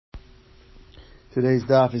Today's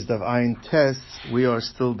daf is daf Ayin Tes. We are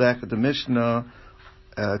still back at the Mishnah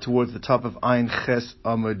towards the top of Ayin Ches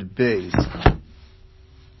Amud Beis.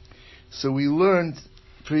 So we learned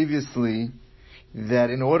previously that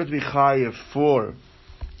in order to be chayav for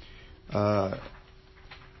the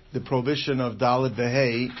prohibition of Dalet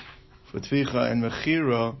Vehei for Tvicha and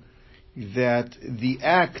Mechira, that the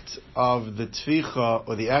act of the Tvicha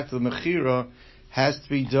or the act of the Mechira has to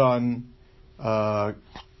be done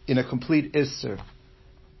in a complete Isser.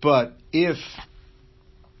 But if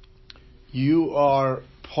you are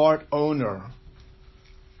part owner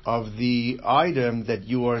of the item that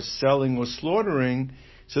you are selling or slaughtering,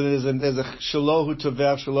 so there's a shalohu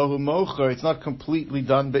tovev, shalohu mocher, it's not completely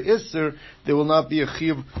done by Isser, there will not be a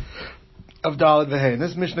chiyuv of Dalet Vehei. And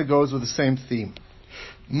this Mishnah goes with the same theme.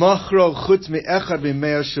 Machro chutz me'echad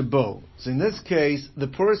b'mea shabo. So in this case, the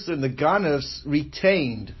person, the ganefs,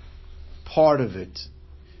 retained part of it.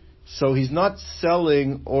 So he's not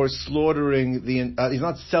selling or slaughtering he's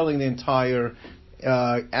not selling the entire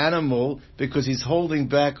animal because he's holding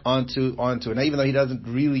back onto it. Now, even though he doesn't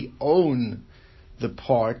really own the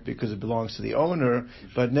part because it belongs to the owner,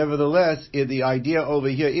 but nevertheless, the idea over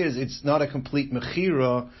here is it's not a complete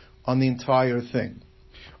mechira on the entire thing.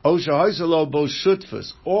 Or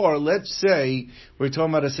let's say we're talking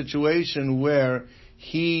about a situation where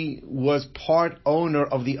he was part owner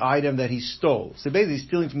of the item that he stole. So basically he's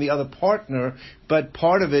stealing from the other partner, but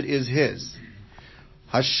part of it is his.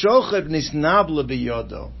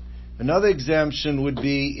 Another exemption would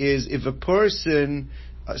be is if a person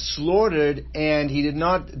slaughtered and he did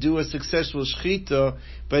not do a successful shchita,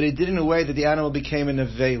 but he did in a way that the animal became a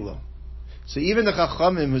nevela. So even the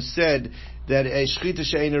Chachamim who said that a shchita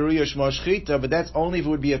she'ein aruya shma shchita, but that's only if it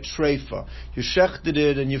would be a treifa. You shechted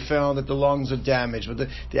it and you found that the lungs are damaged, but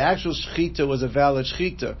the actual shchita was a valid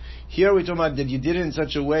shchita. Here we're talking about that you did it in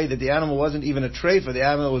such a way that the animal wasn't even a treifa, the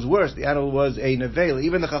animal was worse, the animal was a nevela.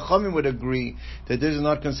 Even the Chachamim would agree that this is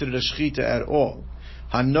not considered a shchita at all.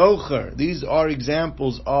 Hanocher, these are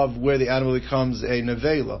examples of where the animal becomes a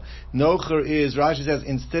nevela. Nocher is, Rashi says,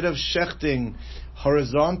 instead of shechting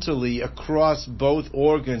horizontally across both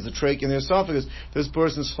organs, the trachea and the esophagus, this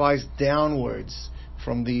person sliced downwards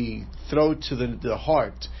from the throat to the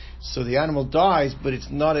heart. So the animal dies, but it's a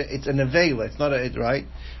nevela, it's not right?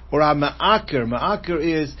 Or a ma'aker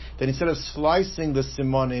is that instead of slicing the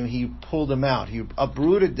simonim, he pulled them out. He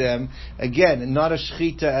uprooted them, again, not a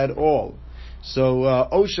shchita at all. So,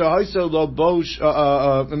 so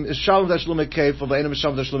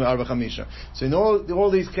in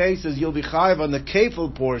all these cases, you'll be chayiv on the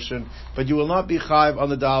kefil portion, but you will not be chayiv on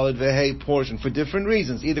the Dalet Vehei portion for different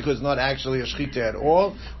reasons. Either because it's not actually a shchita at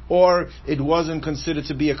all, or it wasn't considered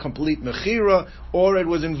to be a complete mechira, or it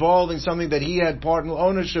was involving something that he had partner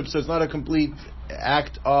ownership, so it's not a complete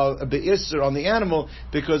act of be'isser on the animal,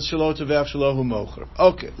 because shelo tevev shalohu mocher.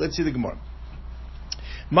 Okay, let's see the Gemara.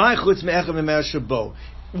 What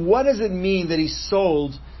does it mean that he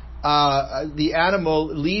sold the animal,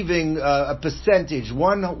 leaving a percentage,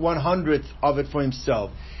 1/100th of it for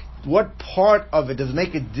himself? What part of it does it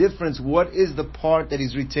make a difference? What is the part that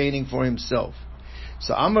he's retaining for himself?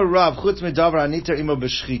 So Amar Rav, chutz medavar aniter imo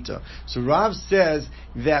b'shchita. So Rav says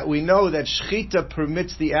that we know that shchita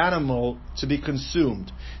permits the animal to be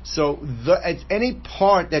consumed. So it's any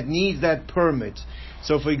part that needs that permit.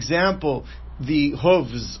 So, for example, the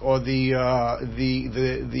hooves or the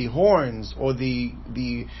horns or the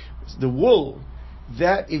wool,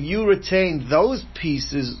 that if you retain those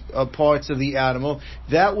pieces of parts of the animal,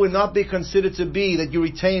 that would not be considered to be that you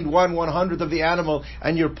retained 1/100th of the animal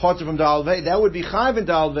and you're parted from Dalet Vehei. That would be chayiv in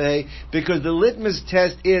Dalet Vehei, because the litmus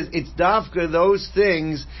test is it's dafka those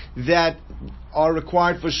things that are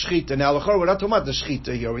required for shchita. Now, we're not talking about the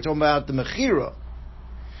shchita here, we're talking about the mechira.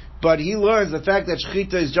 But he learns the fact that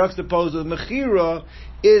shchita is juxtaposed with mechira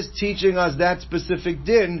is teaching us that specific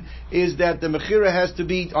din, is that the mechira has to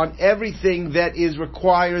be on everything that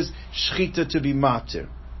requires shchita to be matir.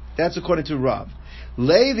 That's according to Rav.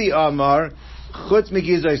 Levi Amar, chutz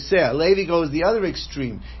megizay seah. Levi goes the other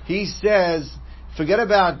extreme. He says, forget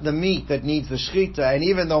about the meat that needs the shchita, and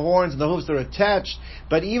even the horns and the hoofs are attached,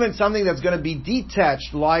 but even something that's going to be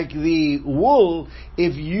detached, like the wool,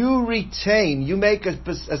 if you make a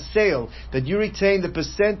sale, that you retain the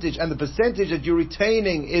percentage, and the percentage that you're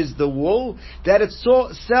retaining is the wool, that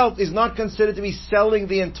itself is not considered to be selling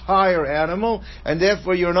the entire animal, and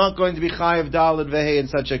therefore you're not going to be chayiv Dalet Vehei in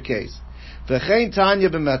such a case. And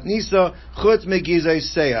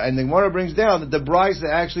the Gemara brings down that the Brisa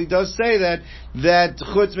actually does say that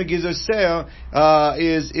chutz megizay seah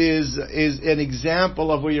is an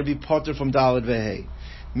example of where you'll be potter from Dalet Vehei.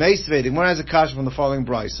 Meisvei, the Gemara has a kasha from the following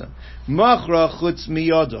brisa. Machra chutz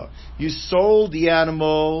miyoda. You sold the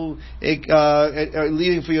animal,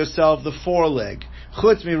 leaving for yourself the foreleg.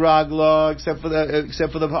 Chutz miragla, except for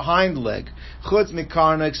the hind leg. Chutz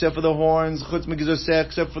mikarna, except for the horns. Chutz migizosech,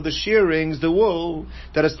 except for the shearings, the wool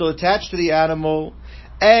that are still attached to the animal.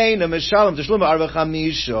 So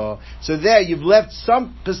there you've left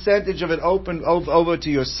some percentage of it open over to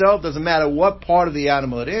yourself. Doesn't matter what part of the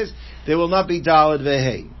animal it is. There will not be dalad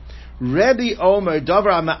vehei. Rabbi Omer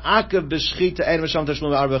davar ma'akav b'shchita ein masham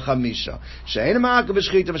tashlum arba chamisha. She'ein ma'akav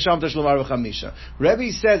b'shchita masham tashlum arba chamisha.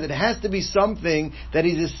 Rabbi says it has to be something that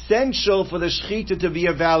is essential for the shchita to be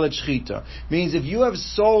a valid shchita. Means if you have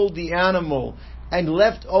sold the animal and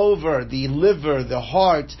left over the liver, the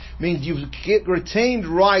heart, means you've retained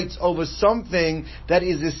rights over something that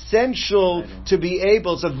is essential to be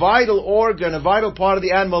able, it's a vital organ, a vital part of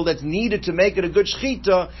the animal that's needed to make it a good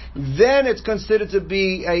shechita, then it's considered to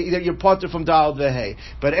be that you're potter from dalad vehei.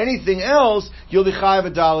 But anything else, you'll be chayav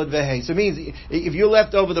a dalad vehei. So it means if you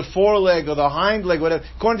left over the foreleg or the hind leg, whatever,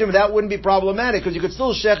 according to him, that wouldn't be problematic because you could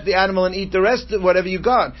still shech the animal and eat the rest of whatever you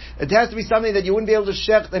got. It has to be something that you wouldn't be able to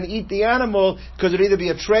shech and eat the animal because it'd either be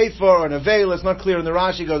a treifa or an avail. It's not clear in the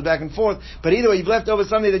Rashi, goes back and forth. But either way, you've left over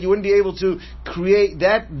something that you wouldn't be able to create.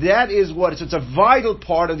 That is what it's a vital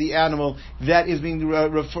part of the animal that is being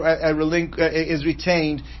is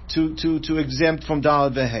retained to exempt from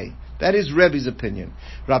dalad vehei. That is Rebbe's opinion.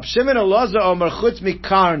 Rab Shimon Elazar Omer chutz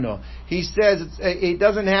mikarno. He says it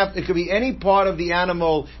doesn't have. It could be any part of the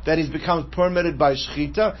animal that becomes permitted by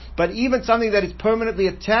shechita, but even something that is permanently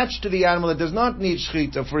attached to the animal that does not need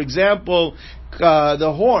shechita. For example,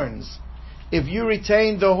 the horns. If you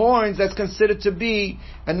retain the horns, that's considered to be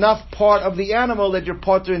enough part of the animal that you're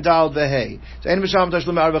potter in dalad vehei. So ein misham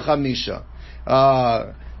tashlum arba chamisha.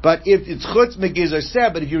 But if it's chutz megizer seh,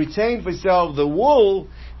 but if you retain for yourself the wool,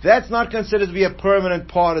 that's not considered to be a permanent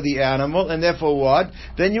part of the animal, and therefore what?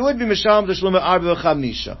 Then you would be misham tashlum arba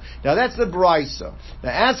chamisha. Now that's the brisa. Now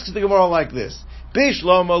asks the Gemara like this.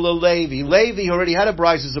 Bishlomo Levi. Levi already had a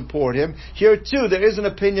brisa to support him. Here too, there is an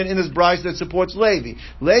opinion in this brisa that supports Levi.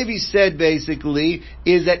 Levi said basically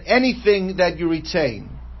is that anything that you retain,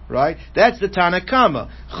 right? That's the Tanakama.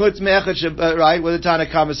 Chutz me'echad, right? What the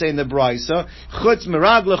Tanakama say in the brisa. Chutz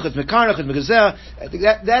meragla, chutz mekarna, chutz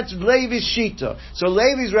megazeh. That's Levi's shita. So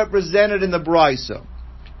Levi's represented in the brisa.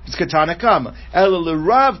 It's Tanakama. Ela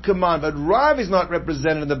Rav Kaman, but Rav is not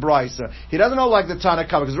represented in the brisa. He doesn't know like the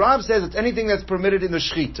Tanakama, because Rav says it's anything that's permitted in the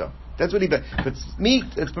shechita. That's what he bet. If it's meat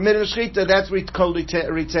that's permitted in the shechita, that's called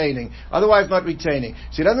retaining. Otherwise not retaining.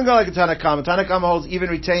 So he doesn't go like a Tanakama. Tanakama holds even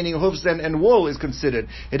retaining hoofs and wool is considered.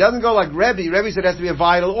 It doesn't go like Rabbi. Rabbi said it has to be a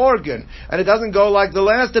vital organ. And it doesn't go like the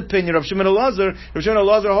last opinion of Shimon Elazar. Shimon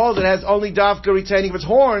Elazar holds it has only dafka retaining of its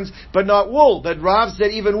horns, but not wool. But Rav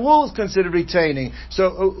said even wool is considered retaining.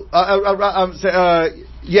 So,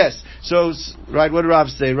 yes. So, right, what did Rav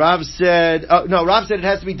say? Rav said it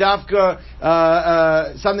has to be dafka,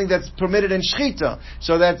 something that's permitted in shechita.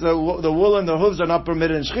 So that the wool and the hooves are not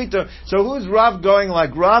permitted in shechita. So who's Rav going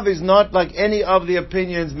like? Rav is not like any of the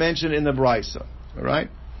opinions mentioned in the brisa. Alright?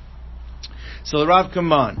 So the Rav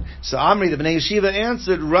Kaman. So Amri, the Bnei Yeshiva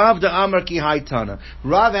answered, Rav da Amar ki haitana.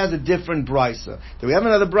 Rav has a different brisa. Then we have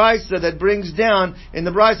another brisa that brings down in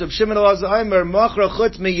the brisa of Shimon Elazar Omer, Machra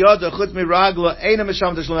chutz mi yoda, chutz mi ragla, eina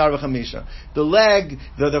misham tashlum arba chamisha. The leg,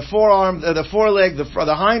 the forearm, the foreleg, the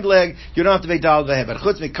hind leg, you don't have to pay dalad vehei. But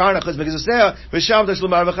chutz mi karna, chutz mi gizoseh, misham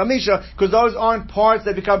tashlum arba chamisha, because those aren't parts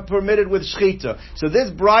that become permitted with shechita. So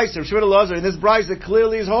this brisa of Shimon Elazar, in this brisa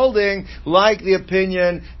clearly is holding like the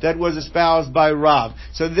opinion that was espoused by Rav.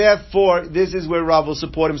 So therefore, this is where Rav will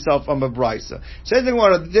support himself on the brisa. Says the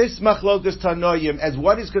Gemara, this machlokas tanoyim, as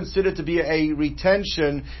what is considered to be a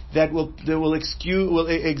retention that will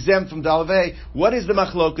exempt from dalad vehei, what is the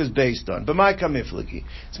machlokas based on? B'mai kamifliki.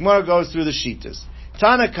 So Gemara goes through the shitas.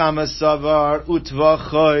 Tanakama savar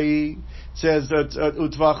utvachoi. Says that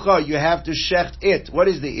utvacha, you have to shecht it. What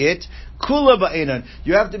is the it? Kula ba'inan.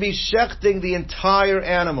 You have to be shechting the entire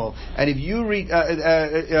animal. And if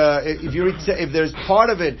if there's part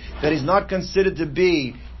of it that is not considered to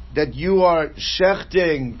be that you are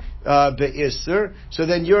shechting be'isr, so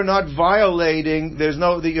then you're not violating.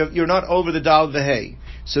 You're not over the dalad vehei.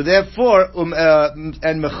 So therefore,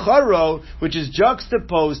 and mecharo, which is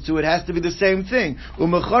juxtaposed to it, has to be the same thing.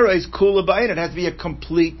 Mecharo is kula ba'in. It has to be a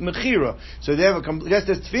complete mechira. So therefore, just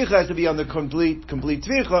as tvicha has to be on the complete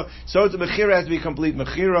tvicha, so the mechira has to be complete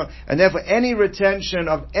mechira, and therefore any retention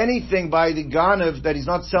of anything by the ganav that he's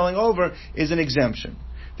not selling over is an exemption.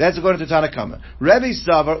 That's according to Tanakama. Rabbi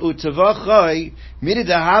Savar utavachai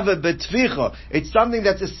mididahava betvicha. It's something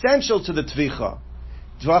that's essential to the tvicha.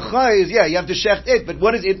 Tvacha is, you have to shecht it, but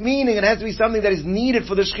what is it meaning? It has to be something that is needed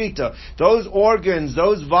for the shechita. Those organs,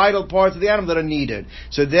 those vital parts of the animal that are needed.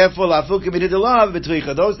 So therefore,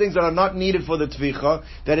 those things that are not needed for the tvicha,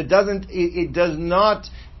 that it does not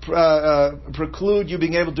preclude you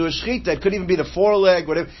being able to do a shechita. It could even be the foreleg,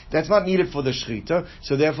 whatever. That's not needed for the shechita.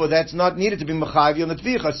 So therefore, that's not needed to be mechavi on the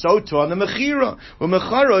tvicha. So too on the mechira.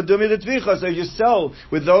 Mechara dumi the tvicha. So if you sell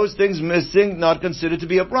with those things missing, not considered to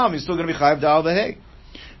be a problem, you're still going to be chayav dal v'hei.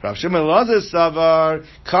 Rav Shimon Elazar Savar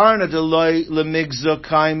Karna Deloy Lemigza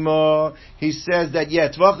Kaimo. He says that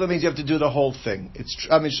tvacha means you have to do the whole thing.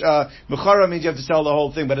 Mechara means you have to sell the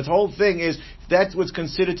whole thing, but the whole thing is that's what's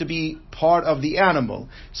considered to be part of the animal.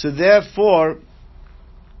 So therefore,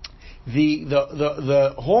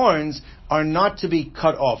 the horns are not to be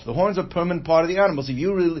cut off. The horns are a permanent part of the animal. So if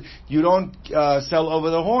you don't sell over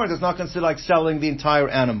the horns, it's not considered like selling the entire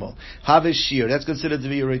animal. Have a shear, that's considered to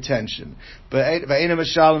be a retention. But however,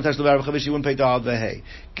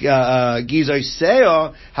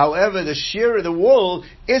 the shear, the wool,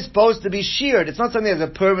 is supposed to be sheared. It's not something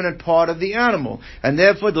that's a permanent part of the animal. And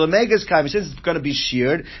therefore, the lemegas kaim, since it's going to be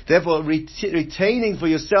sheared, therefore retaining for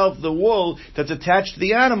yourself the wool that's attached to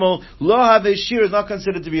the animal, lo have a shear is not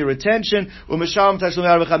considered to be a retention,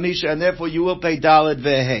 and therefore you will pay daled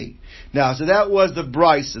vehei. Now, so that was the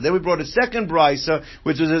brisa. Then we brought a second brisa,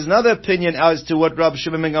 which was another opinion as to what Rabbi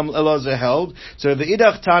Shimon Elazar held. So the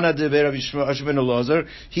idach tana de Rabbi Shimon Elazar,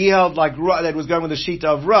 he held like that was going with the shita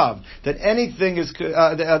of Rav, that anything is,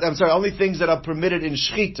 only things that are permitted in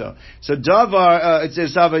shchita. So davar, it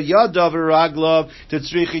says davar yad davar raglav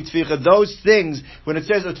tetzrichi tvicha. Those things, when it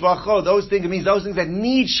says tvacho, those things, it means those things that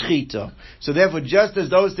need shchita. So therefore, just as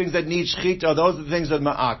those things that need shchita, those are the things that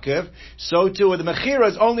ma'akev. So too, with the mechira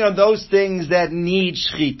is only on those things that need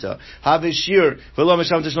shchita. Have a shear, but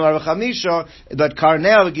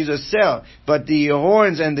karnel gives a sell. But the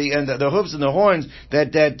horns and the hoofs and the horns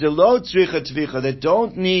that lo tzricha tvicha, that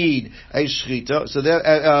don't need a shchita.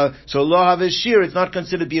 So lo have a shear. It's not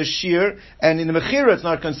considered to be a shear, and in the mechira it's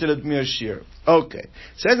not considered to be a shear. Okay.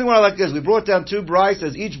 Says the one like this. We brought down two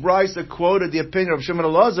brises. Each brisa quoted the opinion of Shimon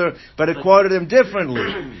Elazar, but it quoted him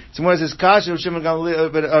differently. So one says Kasha of Shimon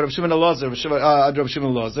Elazar.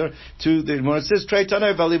 To the one says Trey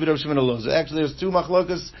Tanaim, I'll leave it of Shimon Elazar. Actually, there's two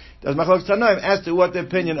machlokas. There's machlokas Tanaim as to what the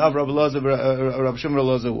opinion of Rabbi Shimon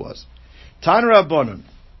Elazar was. Tan Rabbanon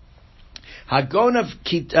Hagonav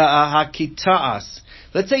Hakitaas.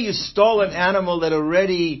 Let's say you stole an animal that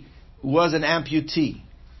already was an amputee,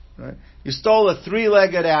 right? You stole a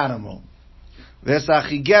three-legged animal.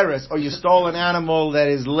 Vesachigeres, or you stole an animal that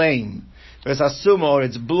is lame. Vesasumo, or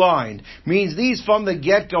it's blind. Means these from the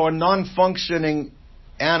get-go are non-functioning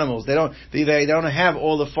animals. They don't have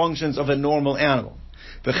all the functions of a normal animal.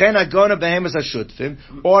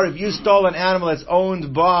 Or if you stole an animal that's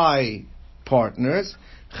owned by partners,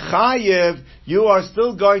 Chayev, you are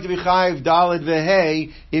still going to be Chayev Daled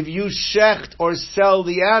Vehei if you shecht or sell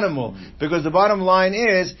the animal. Because the bottom line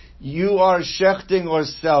is, you are shechting or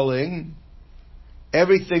selling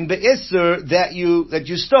everything be'isr that you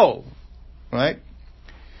stole. Right?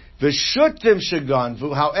 V'shutvim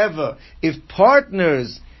sheganvu, however, if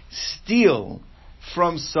partners steal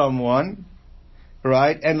from someone,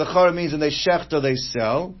 right, and l'chara means and they shecht or they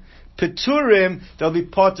sell, Peturim, they'll be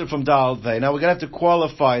potter from Dal Vei. Now we're going to have to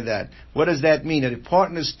qualify that. What does that mean? That if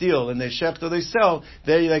partners steal and they shecht or they sell,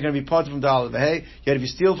 they're going to be potter from Dal Vei. Yet if you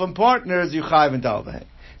steal from partners, you chayiv in Dal Vei.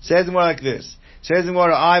 Says more like this. Says more,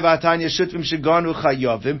 we have a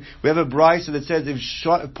brisa that says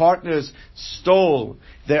if partners stole,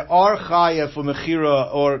 there are chayiv for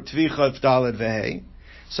mechira or tvicha Daled Vei.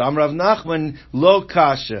 So Rav Nachman lo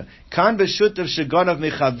kasha. Kan b'shutav sheganav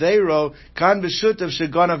mechaveiro, kan b'shutav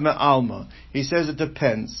sheganav me'alma. He says it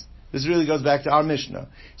depends. This really goes back to our Mishnah.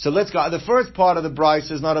 So let's go. The first part of the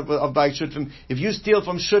brisa is not of by shutfim. If you steal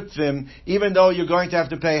from shutfim, even though you're going to have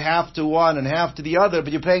to pay half to one and half to the other,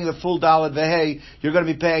 but you're paying the full daled vehei, you're going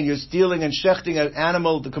to be paying. You're stealing and shechting an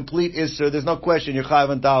animal, the complete isser. There's no question you're chayiv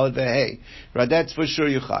on daled vehei, right? That's for sure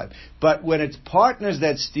you're chayiv. But when it's partners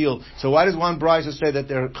that steal, so why does one brisa say that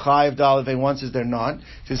they're chayiv daled vehei, one says they're not?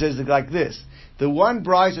 So it says it like this. The one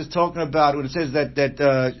brisa is talking about when it says that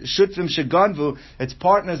shutfim sheganvu, it's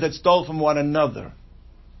partners that stole from one another.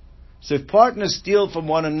 So if partners steal from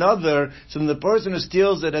one another, so then the person who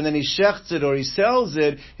steals it and then he shechts it or he sells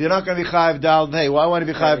it, you're not going to be chayiv dal vei. Why want to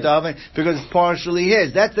be chayiv dal vei? Because it's partially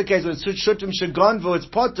his. That's the case when it's shutfim sheganvu, it's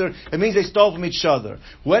potter. It means they stole from each other.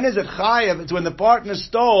 When is it chayiv? It's when the partner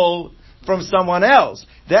stole from someone else.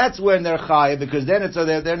 That's when they're chayiv, because then it's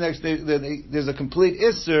there's a complete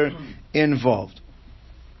isser involved.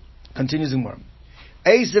 Continues in more.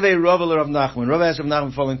 Eisavei Rava Rav Nachman. Rav asked Rav Nachman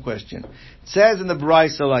the following question. It says in the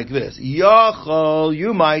Brisa like this: Yachol,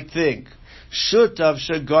 you might think, Shutav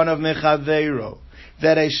Shaganav Mechaveiro,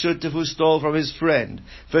 that a shutav who stole from his friend,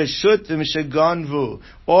 v'shutavim sheganvu,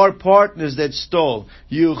 or partners that stole,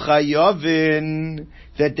 you chayavin,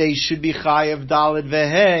 that they should be chayav daled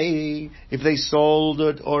vehei, if they sold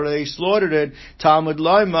it or they slaughtered it, Talmud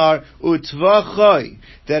Laimar utvachoi,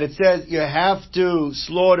 that it says you have to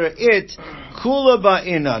slaughter it kula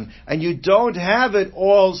ba'inan, and you don't have it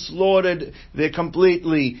all slaughtered there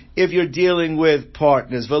completely if you're dealing with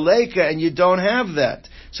partners, v'leika, and you don't have that.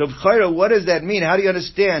 So, what does that mean? How do you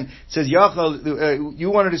understand? It says, Yachal, you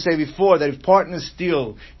wanted to say before that if partners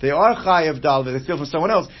steal, they are chayav daled, they steal from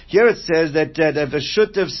someone else. Here it says that if a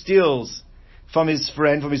shutav steals from his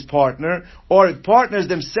friend, from his partner, or if partners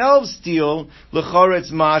themselves steal, l'chora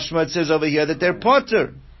it's mashma, it says over here that they're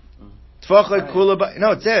potter. No,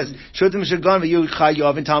 it says, shutim shagan v'yu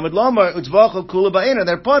chayav in Talmud Lomar, utvachal kula ba'ina,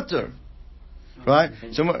 they're potter. Right?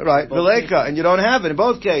 So, right, V'leika, and you don't have it in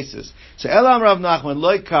both cases. So, Elam Rav Nachman,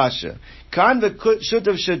 loy kasha. Kan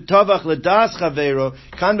v'shutav shetavach l'das chaveiro,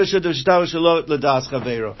 kan v'shutav shetavach shalot l'das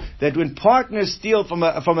chaveiro. That when partners steal from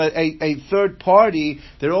a third party,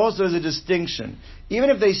 there also is a distinction. Even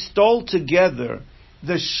if they stole together,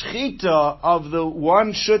 the shchita of the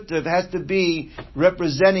one shutav has to be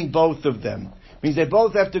representing both of them. Means they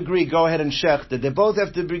both have to agree, go ahead and shecht it. They both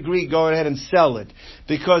have to agree, go ahead and sell it.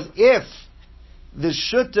 Because if the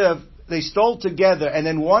shutav, they stole together, and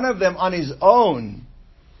then one of them on his own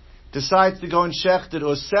decides to go and shecht it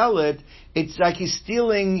or sell it, it's like he's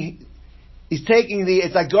taking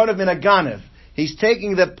it's like gonav min aganav. He's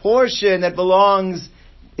taking the portion that belongs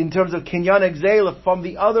in terms of kinyan exela from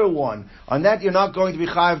the other one. On that you're not going to be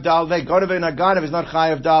chayav dal veh. Gonav min aganav is not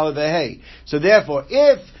chayav dal veh. So therefore,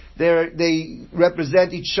 if they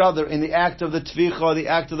represent each other in the act of the tvicha, the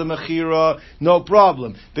act of the mechira, no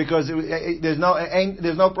problem, because there's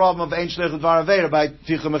no problem of ein shlichus dvar avera by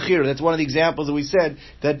tvicha mechira. That's one of the examples that we said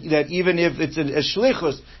that even if it's a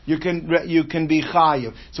shlichus, you can be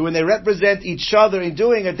chayiv. So when they represent each other in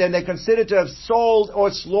doing it, then they're considered to have sold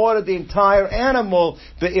or slaughtered the entire animal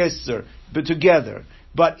be'isser, but together.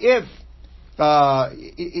 But if a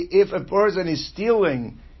person is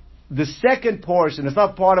stealing the second portion, it's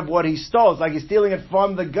not part of what he stole. It's like he's stealing it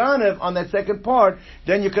from the ganav on that second part.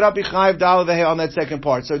 Then you cannot be chayiv dal v'hei on that second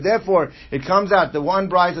part. So therefore, it comes out the one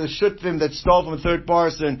brisa, the shutvim that stole from a third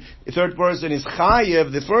person is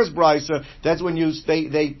chayiv. The first brisa, that's when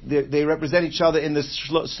they represent each other in the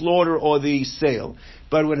slaughter or the sale.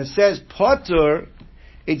 But when it says potter,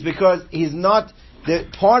 it's because he's not the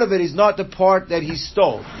part of it is not the part that he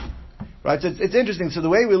stole. Right, so it's interesting. So the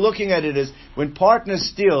way we're looking at it is, when partners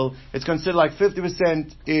steal, it's considered like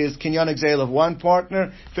 50% is kinyan exela of one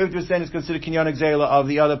partner, 50% is considered kinyan exela of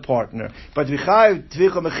the other partner. But v'chayv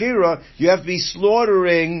tvicha mechira, you have to be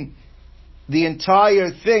slaughtering the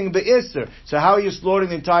entire thing be'isser. So how are you slaughtering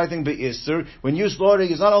the entire thing be'isser? When you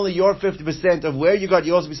slaughtering, it's not only your 50% of where you got,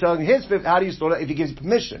 you also be selling his 50%. How do you slaughter? If he gives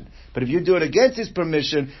permission. But if you do it against his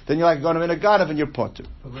permission, then you're like going to in a ganav and you're potter.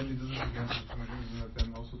 But when he does it against his permission, isn't that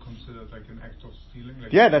then also considered like an act of stealing?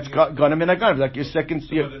 Like yeah, that's gonna be a ganav, like your second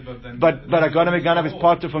steal. But a ganav and ganav is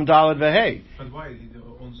potter from dalad v'hei. But why? He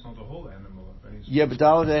owns not the whole animal. Yeah, but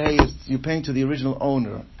dalad v'hei is you're paying to the original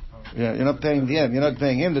owner. Oh. Yeah, you're not paying him. You're not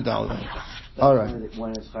paying him the dalad v'hei. All right.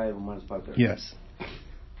 One is chayav and one is potter. Yes.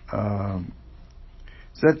 So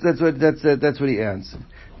that's what he answered.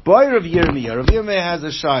 Boy, Rav Yirmiyah. Rav Yirmiyah has a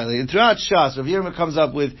shaila. And throughout Shas, Rav Yirmiyah comes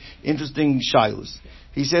up with interesting shailos.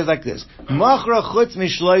 He says like this: Machra chutz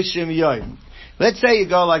mishloishim yoyim. Let's say you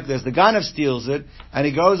go like this. The ganav steals it, and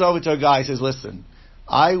he goes over to a guy and says, listen,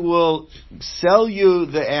 I will sell you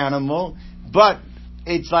the animal, but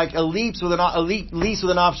it's like a lease with an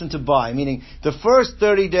option to buy. Meaning, the first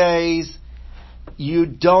 30 days, you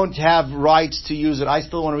don't have rights to use it. I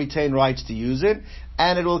still want to retain rights to use it.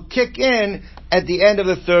 And it will kick in at the end of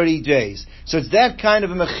the 30 days. So it's that kind of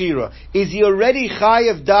a mechira. Is he already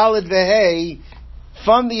chayav daled v'hei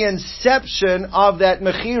from the inception of that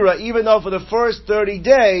mechira, even though for the first 30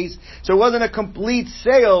 days, so it wasn't a complete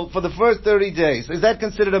sale for the first 30 days. Is that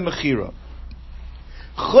considered a mechira?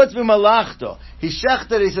 Chutz v'malachto. He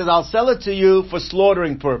shechted, he says, I'll sell it to you for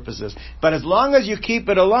slaughtering purposes. But as long as you keep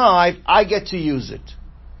it alive, I get to use it.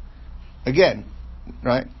 Again,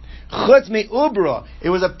 right? Chutz mi ubra. It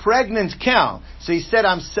was a pregnant cow. So he said,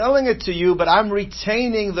 I'm selling it to you, but I'm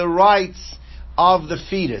retaining the rights of the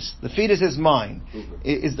fetus. The fetus is mine.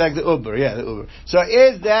 It's like the uber, the uber. So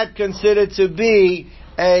is that considered to be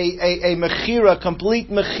a mechira, complete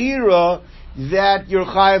mechira, that you're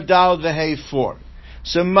chayav dal v'hei for?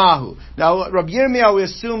 So mahu. Now, Rabbi Yirmiyah, we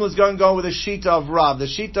assume, is going to go with the shita of Rav. The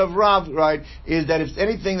shita of Rav, right, is that if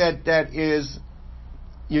anything that is,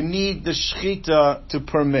 you need the shchita to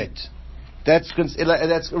permit. That's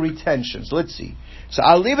a retention. So let's see. So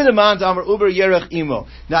I'll leave it a man to Amar Uber Yerech Imo.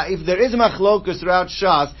 Now, if there is a machlokus throughout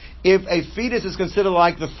Shas, if a fetus is considered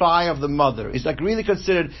like the thigh of the mother, it's like really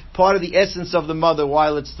considered part of the essence of the mother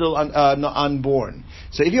while it's still unborn.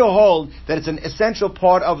 So if you hold that it's an essential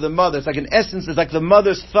part of the mother, it's like an essence, it's like the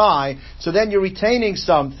mother's thigh, so then you're retaining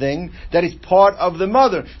something that is part of the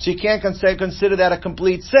mother. So you can't consider that a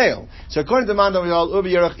complete sale. So according to Mandam Uber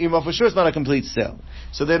Yerech Imo, for sure it's not a complete sale.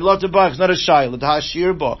 So they'd love to buy. It's not a shayla, the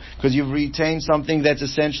hashir ba, because you've retained something that's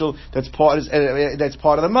essential, that's part of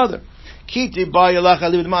the mother. Kiti ba yalach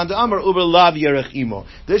aliv man amar uber lav yerech imo.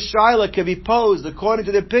 This shayla can be posed according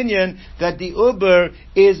to the opinion that the uber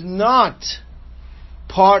is not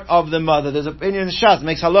part of the mother. There's an opinion in the Shas,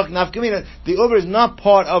 makes halach nafkamina. The uber is not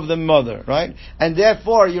part of the mother, right? And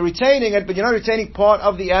therefore you're retaining it, but you're not retaining part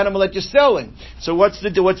of the animal that you're selling. So what's the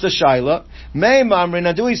shayla? May mamri,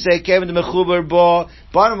 now do we say kevin the mechuber bo?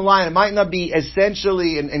 Bottom line, it might not be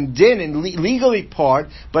essentially and din and legally part,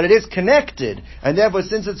 but it is connected, and therefore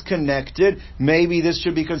since it's connected, maybe this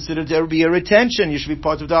should be considered to be a retention. You should be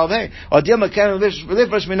part of dalvei. On the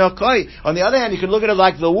other hand, you can look at it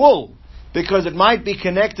like the wool, because it might be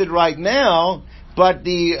connected right now, but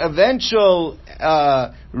the eventual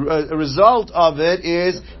result of it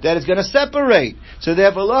is that it's going to separate. So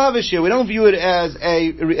therefore, we don't view it as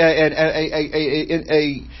a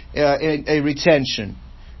retention.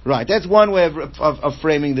 Right, that's one way of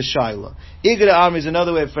framing the shaila. Igra Amr is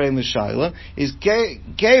another way of framing the shaila. Is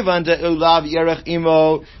kevan de ulav yerech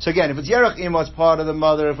imo. So again, if it's yerech imo, it's part of the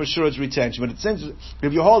mother. For sure, it's retention. But since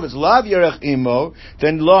if you hold it's lav yerech imo,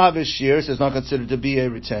 then lo havishir, so it's not considered to be a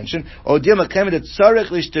retention. Or dima kevan tzarich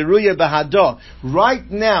lishteruya bahado. Right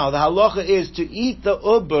now, the halacha is to eat the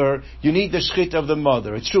uber. You need the shchita of the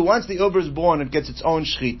mother. It's true. Once the uber is born, it gets its own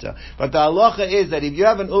shchita. But the halacha is that if you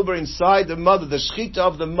have an uber inside the mother, the shchita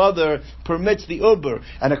of the mother permits the uber,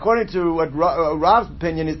 and according to what Rav's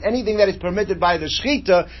opinion is, anything that is permitted by the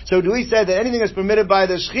shchita. So do we say that anything that's permitted by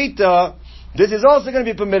the shchita, this is also going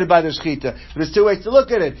to be permitted by the shchita? There's two ways to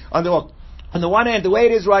look at it. On the one hand, the way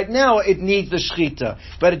it is right now, it needs the shchita,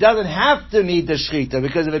 but it doesn't have to need the shchita,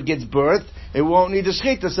 because if it gives birth, it won't need the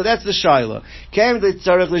shchita. So that's the shaila.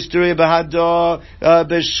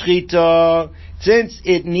 Since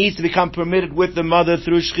it needs to become permitted with the mother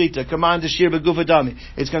through shchita, command the shir begufadami,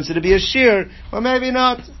 it's considered to be a shir, or maybe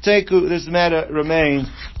not. Teku, this matter remains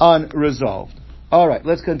unresolved. All right,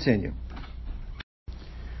 let's continue.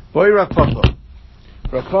 Boy Rav Papa.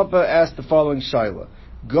 Rav Papa asked the following shaila.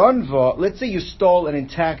 Gonva, let's say you stole an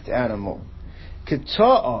intact animal.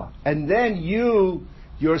 Keta'a, and then you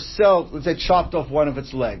yourself, let's say, chopped off one of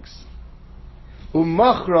its legs.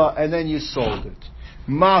 Umachra, and then you sold it.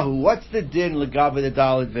 Mahu, what's the din legabe the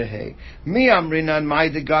dalit vehei? Mi amrinan mai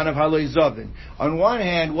deganav haloi zovin. On one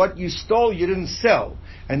hand, what you stole you didn't sell,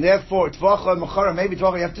 and therefore tvacha machara, maybe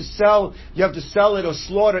tvacha you have to sell it or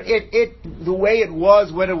slaughter it the way it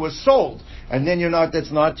was when it was sold, and then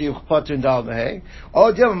that's not you patur dal vehei.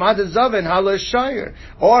 Or zovin haloi shayir.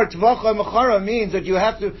 Or tvacha machara means that you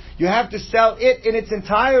have to sell it in its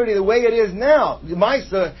entirety the way it is now.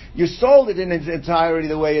 Maisa, you sold it in its entirety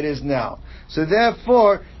the way it is now. So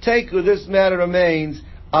therefore, this matter remains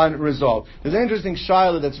unresolved. There's an interesting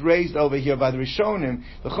shaila that's raised over here by the Rishonim.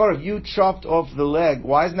 The Chorov, you chopped off the leg.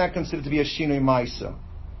 Why isn't that considered to be a shinui maisa?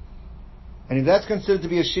 And if that's considered to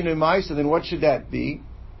be a shinui maisa, then what should that be?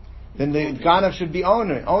 Then the ganav should be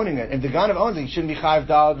owning it. If the ganav owns it, he shouldn't be chayav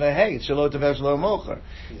dal vehei. It's shalot tevel shelo mocher.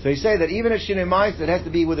 So you say that even a shinui maisa, it has to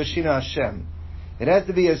be with a shinui Hashem. It has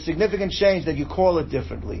to be a significant change that you call it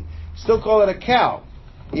differently. Still call it a cow.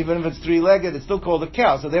 Even if it's three-legged, it's still called a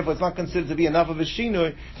cow. So therefore, it's not considered to be enough of a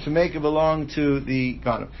shinui to make it belong to the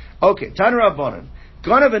ganav. Okay, Tan Rabbanan.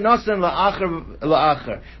 Ganav enosan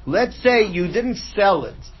la'acher. Let's say you didn't sell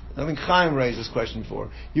it. I think Chaim raised this question before.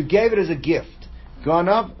 You gave it as a gift.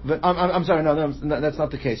 Ganav. I'm sorry, no, that's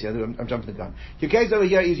not the case here. I'm jumping the gun. Your case over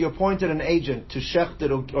here is you appointed an agent to shecht it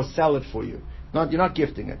or sell it for you. You're not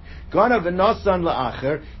gifting it. Ganav v'nasan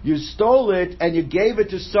la'acher. You stole it and you gave it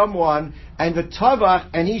to someone, and the tavach,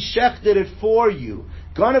 and he shechted it for you.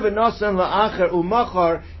 Ganav v'nasan la'acher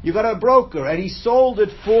umachar. You got a broker and he sold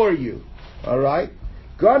it for you. All right.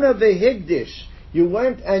 Ganav v'higdish. You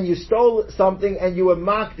went and you stole something and you were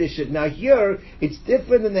makdish it. Now here, it's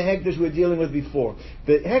different than the hektish we're dealing with before.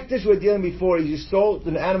 The hektish we're dealing before is you stole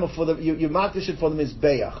an animal for you makdish it for the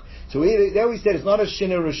mizbeach. So there we said it's not a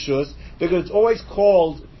shinur rishus, because it's always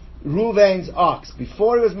called Ruvain's ox,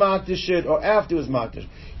 before he was makdish it or after he was makdish.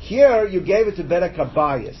 Here, you gave it to Berek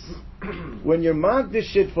Habayis. When you're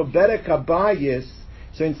makdish it for Berek Habayis,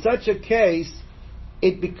 so in such a case,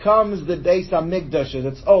 it becomes the Beis HaMikdash as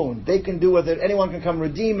its own. They can do with it, anyone can come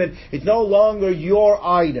redeem it. It's no longer your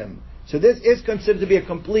item. So this is considered to be a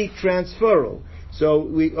complete transferal. So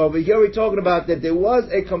over here we're talking about that there was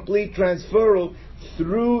a complete transferal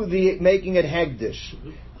through the making it Hegdish.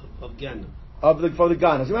 For the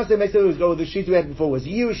Gana. So let's say it was the sheet we had before was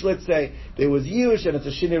Yush, let's say there was Yush and it's a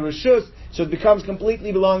Shini Rishus, so it becomes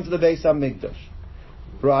completely belongs to the Beis HaMikdash.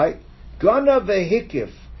 Right? Gana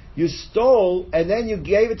vehikif, you stole and then you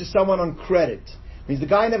gave it to someone on credit. Means the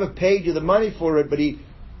guy never paid you the money for it, but he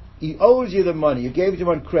owes you the money. You gave it to him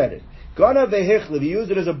on credit. Gana vehichlev, you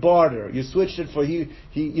used it as a barter. You switched it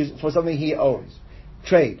for something he owes.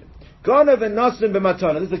 Trade. Gana v'nasin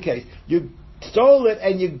b'matana. This is the case. You stole it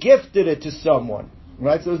and you gifted it to someone.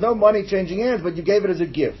 Right? So there's no money changing hands, but you gave it as a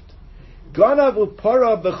gift. Gana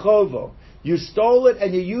v'para b'chovo. You stole it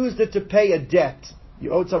and you used it to pay a debt.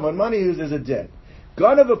 You owed someone money, you used it as a debt.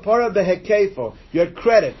 Gana v'para b'hekefo. You had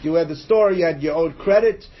credit. You had the store, you owed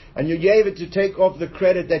credit, and you gave it to take off the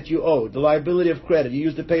credit that you owed, the liability of credit. You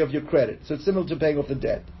used to pay off your credit. So it's similar to paying off the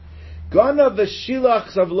debt. Gana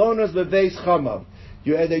v'shilach savlonas leveis chamav.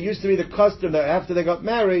 There used to be the custom that after they got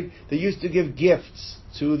married, they used to give gifts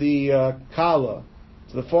to the kala,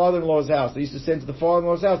 to the father-in-law's house. They used to send to the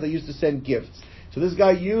father-in-law's house, they used to send gifts. So this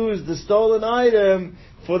guy used the stolen item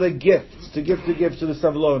for the gifts, to give the gifts to the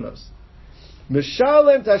savlonas.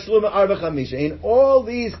 Mishalem tashluma arba chamisha. In all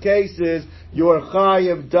these cases, you are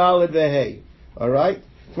chayav daled vehei. Alright?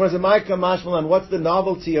 What's the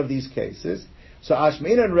novelty of these cases? So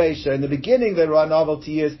Ashmin and Reisha, in the beginning the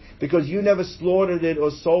novelty is because you never slaughtered it or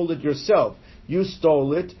sold it yourself. You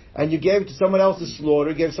stole it and you gave it to someone else to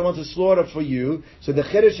slaughter, gave someone to slaughter for you. So the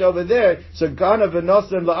chiddush over there, so Gana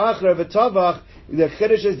v'nosan la'achra v'tavach, the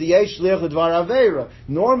chiddush is the yesh liach l'dvar aveira.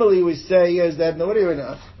 Normally we say is that, no, what do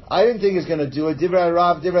you I didn't think he was going to do it. Divrei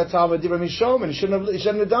Rav, Divrei Talmud, Divrei Mishomen. He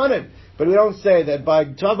shouldn't have done it. But we don't say that by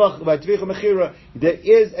Tavach, by Tvicha Mechira, there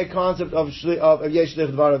is a concept of Yesh Lech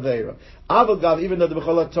Dvar Aveira. Avagav, even though the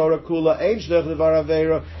B'cholat Torah Kula ain't Lech Dvar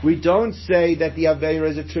Aveira, we don't say that the Aveira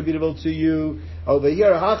is attributable to you. Over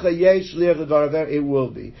here, Hacha Yesh Lech Dvar Aveira, it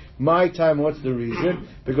will be. My time, what's the reason?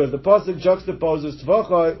 Because the Pasuk juxtaposes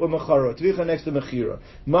Tvacha u'Mechara, Tvicha next to Mechira.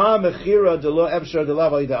 Ma Mechira de lo Ebshar de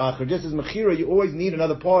lav alida acher. Just as Mechira, you always need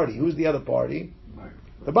another party. Who's the other party?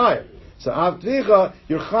 The buyer. So Avtvicha,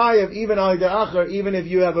 you're chayav even alida acher, even if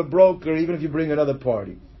you have a broker, even if you bring another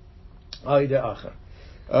party. Alida acher.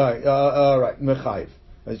 Alright, mechayiv.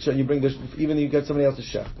 So you bring this, even if you get somebody else to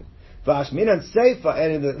shechter. Vashmin and seifa,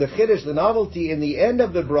 and in the chiddush, the novelty in the end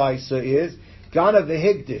of the brisa is gana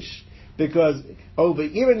v'higdish. Because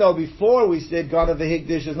even though before we said Gana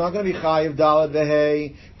v'higdish is not going to be chayiv dalad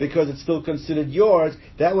v'hei because it's still considered yours,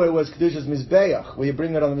 that way it was kedushas mizbeach, where you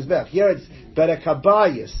bring it on the mizbeach. Here it's berek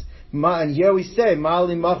habayis. And here we say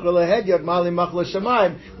mali machla lehedyot, mali machla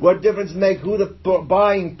shamayim. What difference make who the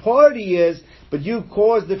buying party is? But you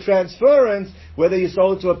caused the transference, whether you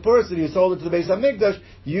sold it to a person, you sold it to the Beis HaMikdash,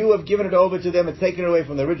 you have given it over to them and taken it away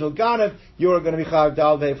from the original Ganav, you are going to be Chayav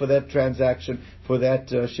Dalvei for that transaction, for that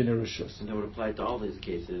Shini Rishus. And that would apply to all these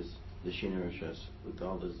cases, the Shini Rishus, with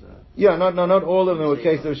all this... Yeah, not all of them were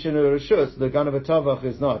cases of Shini Rishus. The Ganav Tavach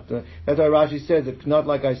is not. That's why Rashi says it's not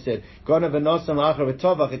like I said. Ganav Nosam Achar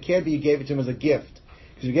Tavach, it can't be you gave it to him as a gift.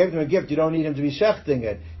 Because you gave it to him a gift, you don't need him to be shechting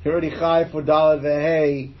it. You're already Chayav for Dalad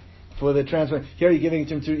Vehei, for the transfer. Here you're giving it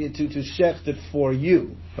to him to shecht it for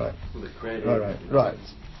you. Right. For the credit. All right. Right.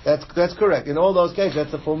 That's correct. In all those cases,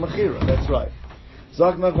 that's a full mechira. That's right.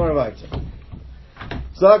 Zog Magmar Vaita.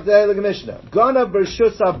 Zog the Heilige Mishnah. Gana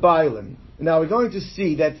Bershus HaBailim. Now we're going to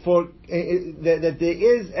see that that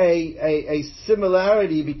there is a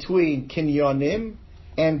similarity between kinyonim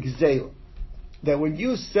and gzeil. That when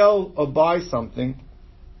you sell or buy something,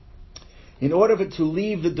 in order for it to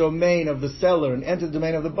leave the domain of the seller and enter the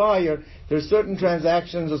domain of the buyer, there are certain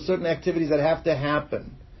transactions or certain activities that have to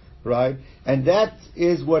happen, right? And that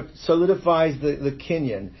is what solidifies the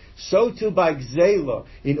kinyan. So too by gzeila,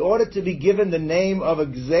 in order to be given the name of a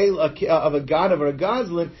gzeil, of a ganav or a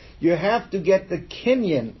gazlan, you have to get the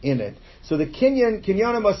kinyan in it. So the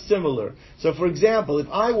kinyanim are similar. So for example, if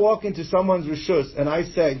I walk into someone's rishus and I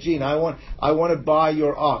say, Gene, I want to buy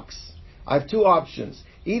your ox, I have two options.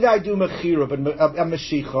 Either I do mechira, but a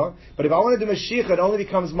meshicha, but if I want to do meshicha, it only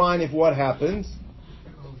becomes mine if what happens?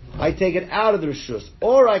 I take it out of the rishus.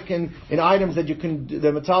 Or I can, in items that you can,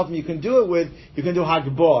 the metalfim you can do it with, you can do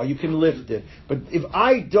hagbah, you can lift it. But if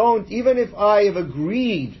I don't, even if I have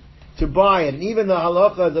agreed to buy it, and even the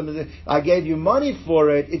halacha, I gave you money for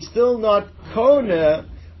it, it's still not kona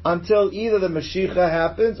until either the Mashiach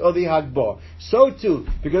happens or the Hagbah. So too,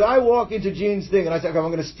 because I walk into Gene's thing and I say, okay, I'm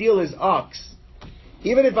going to steal his ox.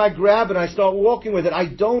 Even if I grab it and I start walking with it, I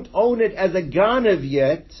don't own it as a ganav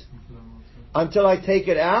yet until I take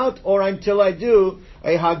it out or until I do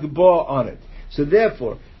a Hagbah on it. So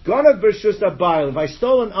therefore, ganav b'rshus habayil, if I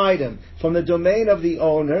stole an item from the domain of the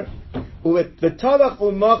owner, and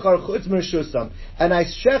I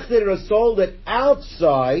shechted it or sold it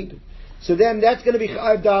outside, so then that's going to be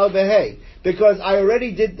chayav dal v'hei, because I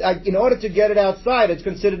already did. In order to get it outside, it's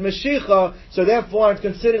considered meshicha. So therefore, it's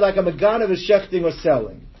considered like a meganav is shechting or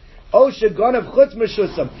selling. Oh, sheganav chutz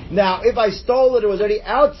meshusam. Now, if I stole it, it was already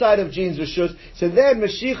outside of Gene's reshus. So then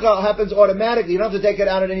meshicha happens automatically. You don't have to take it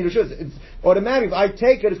out of any reshus. It's automatic. If I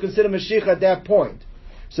take it, it's considered meshicha at that point.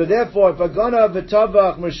 So therefore, if a ganav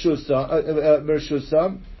v'tavach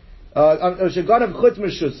meshusam. Sheganav chutz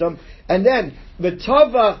meshusam, and then the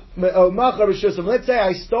tavach machar reshusam. Let's say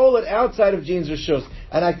I stole it outside of Gene's reshus,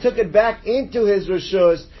 and I took it back into his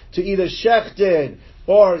reshus to either shecht it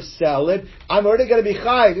or sell it. I'm already going to be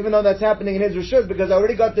chayiv, even though that's happening in his reshus, because I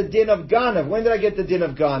already got the din of ganav. When did I get the din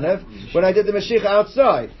of ganav? When I did the mashiach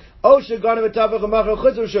outside. And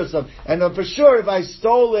for sure, if I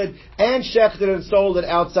stole it and shechted and sold it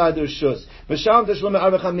outside the reshus,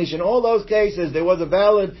 in all those cases, there was a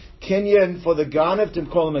valid kinyan for the ganav to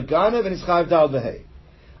call him a ganav, and it's chayav dal v'hei.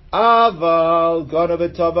 Aval ganav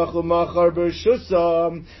etavach u'machar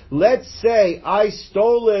b'reshusam. Let's say I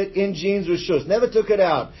stole it in Gene's reshus, never took it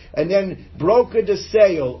out, and then brokered the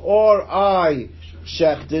sale, or I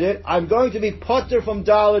shechted it. I'm going to be potter from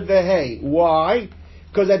daled v'hei. Why?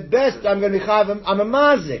 Because at best, I'm going to be chayav. I'm a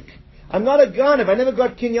mazik. I'm not a ganav. I never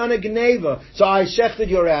got kinyana gneva. So I shechted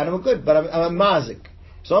your animal. Good, but I'm a mazik.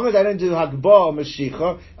 As long as I didn't do hagbah or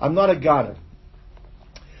mashicha, I'm not a ganav.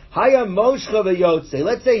 Haya moshcha v'yotze.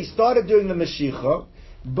 Let's say he started doing the mashicha,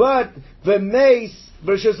 but v'meis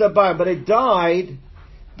b'reshus habayim, but it died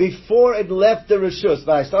before it left the reshus.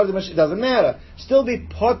 But I started the mashicha. Doesn't matter. Still be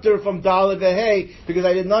potter from daled v'hei because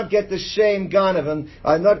I did not get the shame ganav and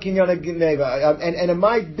I'm not kinyana gneva. And it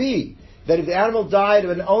might be that if the animal died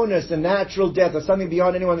of an onus, a natural death, or something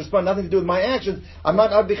beyond anyone's response, nothing to do with my actions, I'm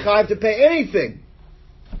not be chayav to pay anything.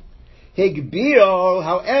 Higbio,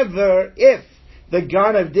 however, if the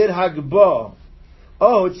ganav did hagbah,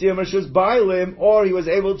 or he was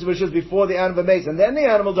able to reshus before the animal mace, and then the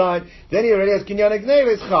animal died, then he already has kinyan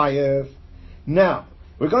gneva, is chayev. Now,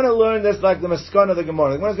 we're going to learn this like the maskana of the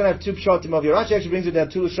Gemara. The Gemara is going to have two pshatim of here. Rashi actually brings it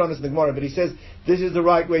down two lashonos in the Gemara, but he says this is the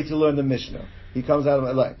right way to learn the Mishnah. He comes out of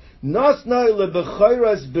my life. Nasnoi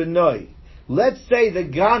lebechayras benoi. Let's say the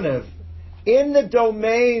ganav in the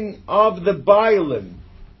domain of the bailim.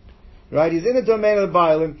 Right, he's in the domain of the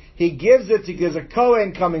bailim. He gives it to, there's a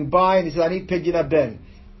Kohen coming by, and he says, I need pidyon haben.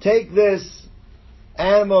 Take this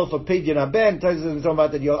animal for pidyon haben. Tells us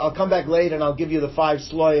about that. I'll come back later and I'll give you the 5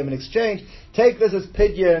 sloyim in exchange. Take this as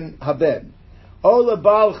pidyon haben. Ola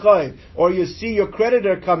bal chayv. Or you see your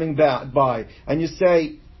creditor coming by, and you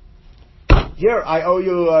say, here, I owe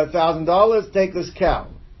you $1,000. Take this cow.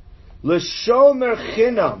 L'shomer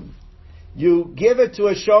chinam. You give it to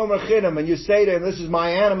a shomer chinam, and you say to him, this is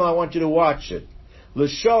my animal, I want you to watch it.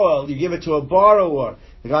 L'shoel, you give it to a borrower.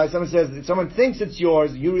 The guy, someone thinks it's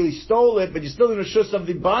yours, you really stole it, but you're still in the reshus of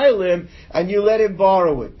the bailim, and you let him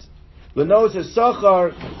borrow it. L'nos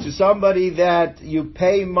sachar, to somebody that you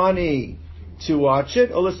pay money to watch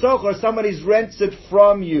it, or l'sochar, somebody rents it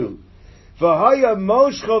from you. V'haya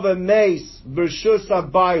moshcha v'meis b'reshus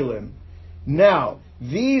ha-bailim. Now,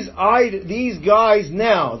 these guys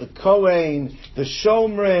now, the Kohen, the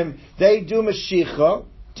Shomrim, they do Mashicha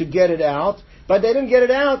to get it out, but they didn't get it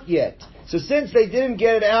out yet. So since they didn't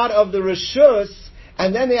get it out of the Reshus,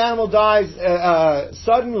 and then the animal dies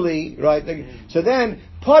suddenly, right? So then,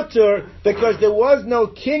 Potter, because there was no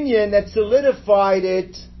Kinyan that solidified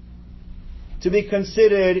it to be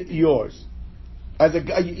considered yours.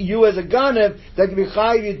 You as a Ganav, that can be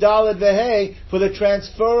Chayiv Yudalad Vehei for the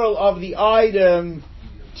transferal of the item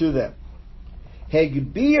to them.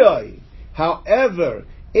 Hegbiyoi, however,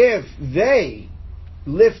 if they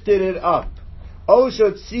lifted it up,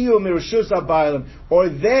 Oshotziu Mirshus HaBailim, or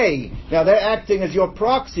they, now they're acting as your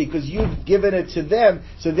proxy because you've given it to them,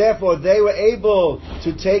 so therefore they were able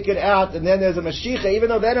to take it out, and then there's a Mashiach, even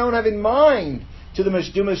though they don't have in mind to the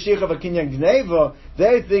Mashiach of a Kinyan Gneva,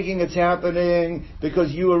 they're thinking it's happening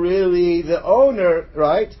because you are really the owner,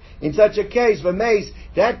 right? In such a case, V'meis,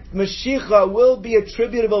 that Mashiach will be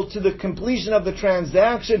attributable to the completion of the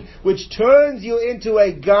transaction, which turns you into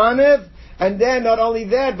a Ganev, And then not only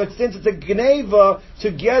that, but since it's a gneva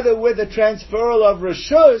together with the transferal of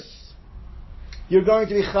reshus, you're going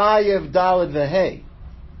to be chayev daled v'hei.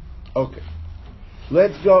 Okay.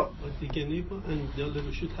 Let's go. But the gneva and the other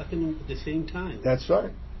should happen at the same time. That's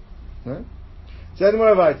right. Right? Says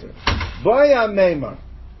more weiter. Boy Ameimar.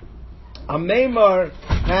 Ameimar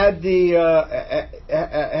had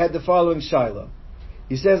the following shaila.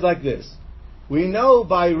 He says like this: we know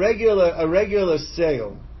by a regular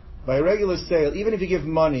sale, even if you give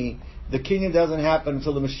money, the kinyan doesn't happen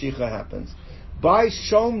until the Mashiach happens. By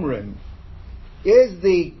Shomrim is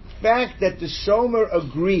the fact that the Shomer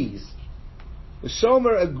agrees. The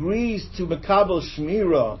Shomer agrees to Makabel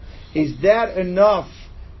Shmira. Is that enough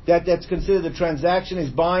that that's considered the transaction is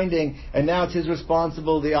binding and now it's his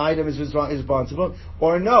responsible, the item is responsible?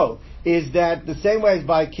 Or no? Is that the same way as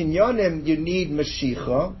by Kinyonim you need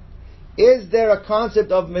Mashiach? Is there a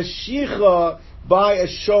concept of Mashiach by a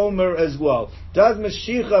Shomer as well? Does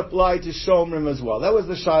Mashiach apply to Shomrim as well? That was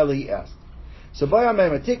the shaila he asked. So by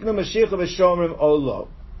Amema, Tiknu Mashiach v'Shomrim Olo.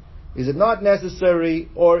 Is it not necessary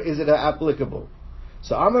or is it applicable?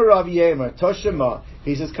 So Amar Rav Yemer, Toshima,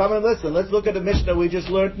 he says, come and listen, let's look at the Mishnah we just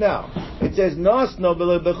learned now. It says, Nasno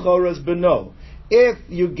b'lebechoras beno. If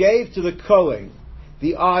you gave to the Kohen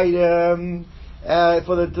the item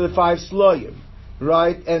for the 5 sloyim,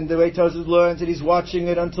 right, and the way Tosas learns that he's watching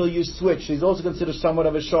it until you switch, he's also considered somewhat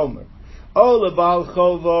of a shomer. Oh, the Baal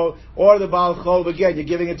Chovo, or the Baal Chov, again, you're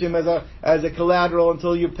giving it to him as a collateral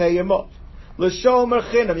until you pay him off. L'shomer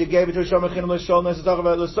chinam, you gave it to a shomer chinam, l'shomer, let's talk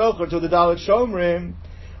about l'socher, to the Dalet Shomrim.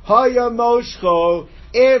 Haya moshcho,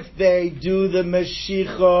 if they do the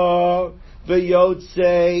Mashiach,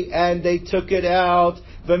 v'yotze, and they took it out,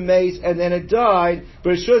 v'meis, and then it died,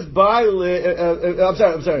 b'rishus ba'al,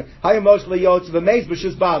 I'm sorry, haya moshcho v'yotze, v'meis,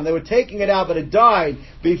 b'rishus ba'al, they were taking it out, but it died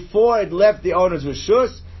before it left the owner's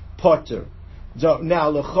rishus, potter. So now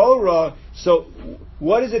l'chora, so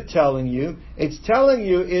what is it telling you? It's telling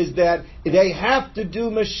you is that they have to do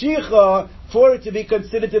Mashiach for it to be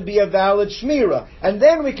considered to be a valid shmira, and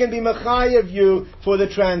then we can be mechayev you for the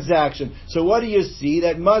transaction. So what do you see?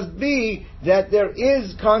 That must be that there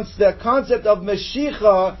is the concept of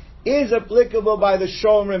Mashiach is applicable by the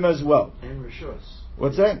Shomrim as well. And Rishus.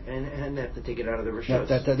 What's that? And they have to take it out of the Rishus.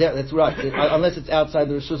 That's right. Unless it's outside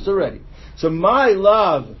the Rishus already. So my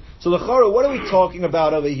love. So l'chora, what are we talking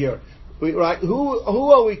about over here? Right? Who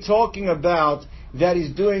are we talking about that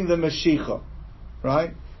is doing the Mashiach?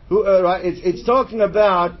 Right? Right? It's talking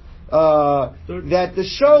about that the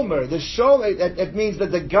Shomer, it means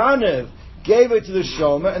that the Ganev gave it to the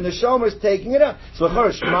Shomer, and the Shomer is taking it up. So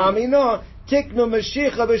l'chora, shmami no. Tiknu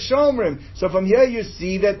Mashiach b'Shomrim. So from here you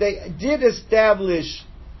see that they did establish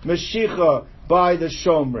Mashiach by the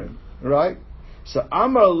Shomrim, right? So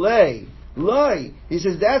Amar Lei, he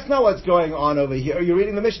says that's not what's going on over here. You're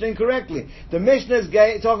reading the Mishnah incorrectly. The Mishnah is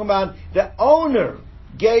talking about the owner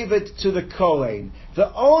gave it to the Kohen.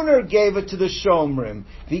 The owner gave it to the Shomrim.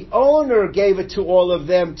 The owner gave it to all of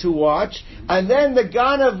them to watch, and then the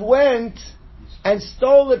Ganav went and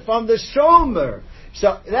stole it from the Shomer.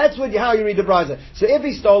 So that's how you read the brayza. So if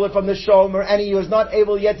he stole it from the shomer and he was not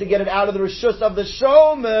able yet to get it out of the rishus of the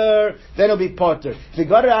shomer, then it'll be potter. If he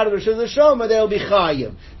got it out of the rishus of the shomer, then it'll be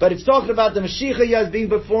chayim. But it's talking about the Mashiach being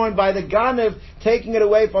performed by the ganev, taking it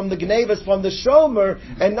away from the gnevas from the shomer,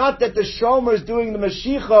 and not that the shomer is doing the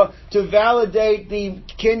Mashiach to validate the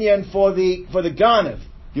kinyan for the ganev.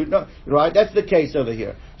 You know, right? That's the case over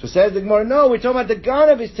here. So says the Gemara, no, we're talking about the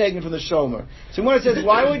Ganav is taken from the Shomer. So Gemara says,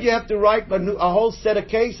 why would you have to write a whole set of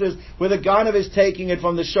cases where the Ganav is taking it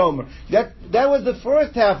from the Shomer? That was the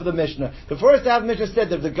first half of the Mishnah. The first half of the Mishnah said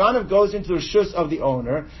that if the Ganav goes into the Rishus of the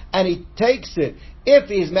owner, and he takes it, if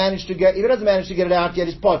he doesn't manage to get it out yet,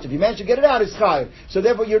 he's pot. If he managed to get it out, he's chayiv. So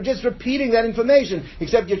therefore, you're just repeating that information,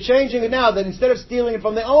 except you're changing it now, that instead of stealing it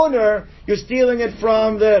from the owner, you're stealing it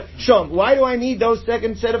from the Shom. Why do I need those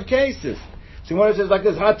second set of cases? So Gemara says like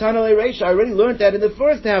this, Ha-Tana Le-Reisha, I already learned that in the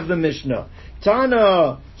first half of the Mishnah.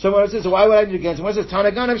 Tana, someone says, so why would I do it again? Someone says,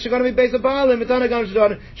 Tana Ganav should going to be based on Baalim, Tana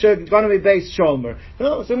Ganav should going to be based Shomer.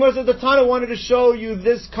 No, someone says the Tana wanted to show you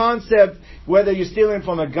this concept, whether you're stealing it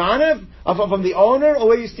from a Ganav, or from the owner, or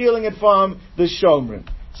whether you're stealing it from the Shomer.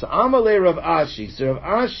 So Amalei Rav Ashi. So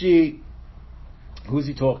Rav Ashi, who's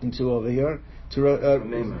he talking to over here? To Rav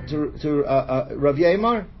Yemar?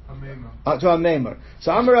 To Amemar.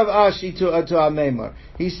 So Amar Rav Ashi to Amemar.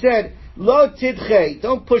 He said, Lo tidche,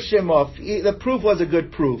 don't push him off. The proof was a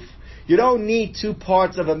good proof. You don't need two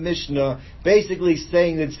parts of a Mishnah basically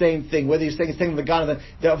saying the same thing. Whether you're saying it's from the Ganav,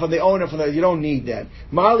 from the owner, you don't need that.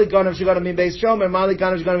 Mali Ganav Shigana be based Shomer, Mali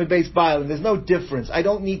Ganav Shigana be based Bailam. There's no difference. I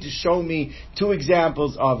don't need to show me two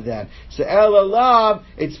examples of that. So El Alav,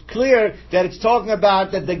 it's clear that it's talking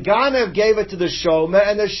about that the Ganav gave it to the Shomer,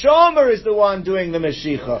 and the Shomer is the one doing the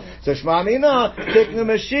Meshicha. So Shma Mina, taking the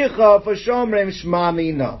Meshicha for Shomerim Shma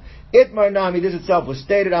Mina. Itmar Nami, this itself was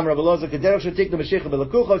stated, Am Rabbi Loza, Kederach Shatik the Mashiach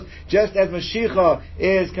B'Lakuchos, just as Mashiach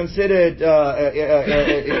is considered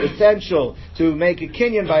essential to make a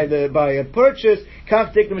kinyan by a purchase,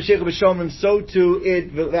 Kach Tik the Mashiach B'Shomrim, so too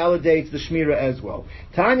it validates the Shmira as well.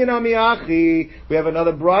 Tanya Nami Achi, we have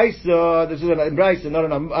another Brisa, this is a Brisa, not a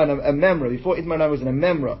Memra. Before Itmar Nami was an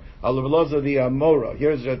Memra, Al Rabbi Loza the Mora.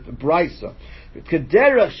 Here's a Brisa. Just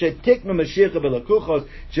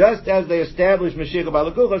as they established Mashiach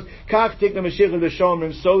b'Lakuchos, kach tikna Mashiach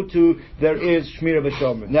b'Shomrim, so too there is Shmira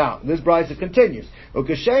b'Shomrim. Now, this brisa continues.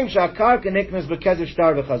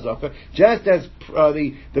 Just as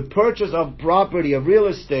the purchase of property, of real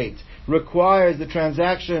estate, requires the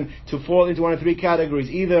transaction to fall into one of three categories,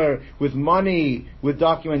 either with money, with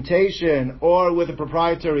documentation, or with a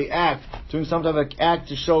proprietary act, doing some type of act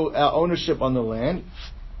to show ownership on the land.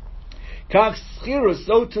 Kach schirus,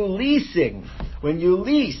 so to leasing. When you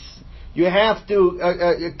lease, you have to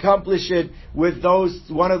accomplish it with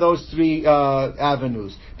one of those three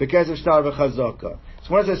avenues. Because of shtar v'chazaka.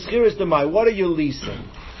 So when it says schirus demai, what are you leasing?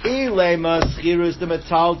 Ilema schirus de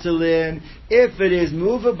metaltalin. If it is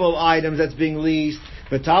movable items that's being leased,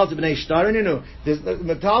 metaltalin b'nei shtarin. There's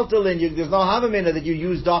metaltalin. There's no havamina that you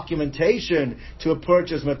use documentation to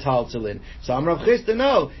purchase metaltalin. So Amrav Chisda,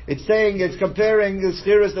 no, it's saying it's comparing the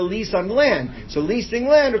schirus the lease on land. So leasing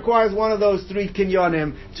land requires one of those three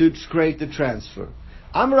kinyanim to create the transfer.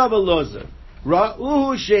 Amrav Lozer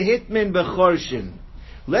ra'uhu shehitmin bechorshin.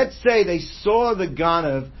 Let's say they saw the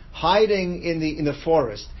Ganav hiding in the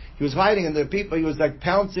forest. He was hiding in he was like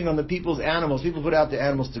pouncing on the people's animals. People put out the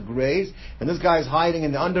animals to graze, and this guy is hiding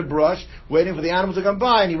in the underbrush, waiting for the animals to come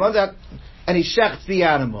by, and he runs out, and he shechts the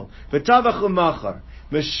animal. He has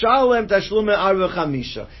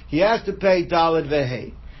to pay daled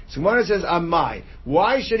vehei. So Gemara says, Amai.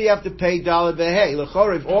 Why should he have to pay daled vehei?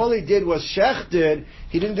 L'chor, if all he did was shechted,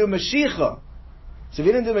 he didn't do mashicha. So if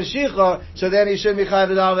he didn't do Mashiach, so then he shouldn't be chayav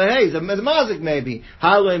v'dal v'hei. It's a mazik maybe.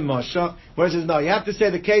 Halei Moshe. Where it says, no, you have to say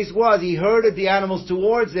the case was, he herded the animals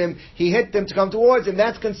towards him, he hit them to come towards him.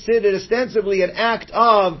 That's considered ostensibly an act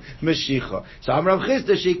of Mashiach. So Amrav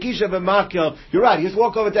Chisda, Sheikisha v'makel, you're right, you just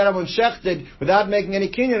walk over to the animal and shechted without making any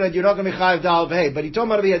kinyan, and you're not going to be chayav v'dal v'hei. But he told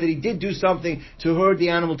Rabbi that he did do something to herd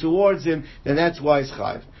the animal towards him, then that's why it's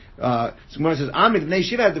chayav. So Gemara says, Amid Bnei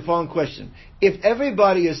Shiva had the following question. If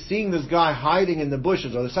everybody is seeing this guy hiding in the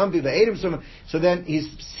bushes, or there's some people that ate him, so then he's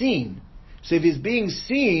seen. So if he's being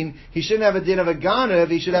seen, he shouldn't have a din of a ganav,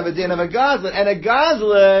 he should have a din of a gazlan. And a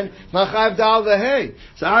gazlan, machav dal v'hei.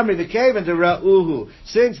 So Amri the cave into Ra'uhu.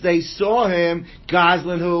 Since they saw him,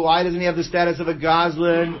 gazlan who, why doesn't he have the status of a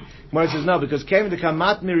gazlan? Gemara says no, because came to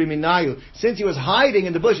kamat miriminayu. Since he was hiding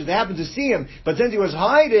in the bushes, they happened to see him. But since he was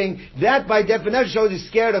hiding, that by definition shows he's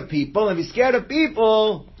scared of people. And if he's scared of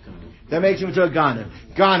people, that makes him into a ganav.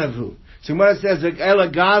 Ganavhu. So Gemara says, Ela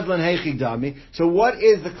gazlan heichidami. So what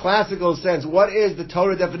is the classical sense? What is the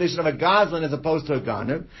Torah definition of a gazlan as opposed to a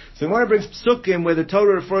ganav? So Gemara brings psukim where the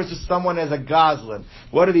Torah refers to someone as a gazlan.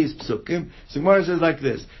 What are these psukim? So Gemara says like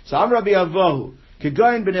this. So Am Rabbi Avohu.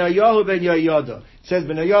 Kegayin ben Yayahu ben Yayoda. It says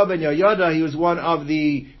ben Yayahu ben Yayoda, he was one of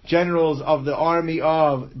the generals of the army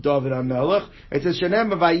of David HaMelech. It says,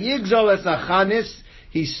 Shenem vayigzol es achanis.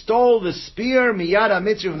 He stole the spear, miyad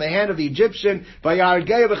ha-mitzri, from the hand of the Egyptian,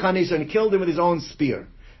 vayargei b'chanisa, and killed him with his own spear.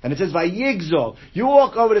 And it says, vayigzol. You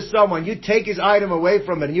walk over to someone, you take his item away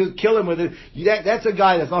from it, and you kill him with it. That's a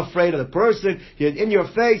guy that's not afraid of the person. He's in your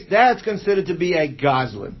face. That's considered to be a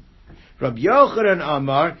gazlan. Rabbi Yochanan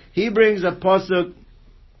Amar, he brings a pasuk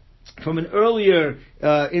from an earlier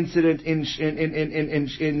incident in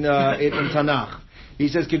Tanakh. He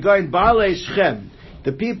says, "Kegayin Baalei Shechem,"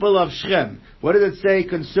 the people of Shechem. What does it say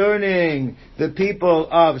concerning the people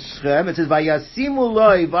of Shechem? It says, "Vayasimu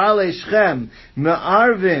loi Baalei Shechem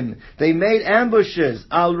me'arvim." They made ambushes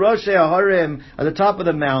al Roshei Harim at the top of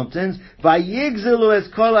the mountains. Vayigzilu es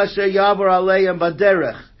kol asher yavor aleim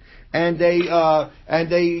baderech. And they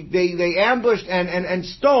ambushed and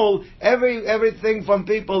stole everything from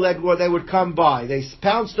people that they would come by. They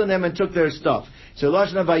pounced on them and took their stuff. So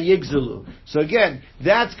Lashon vayigzelu. So again,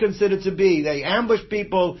 that's considered to be, they ambushed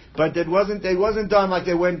people, but it wasn't done like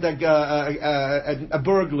they went like a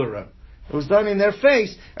burglar. It was done in their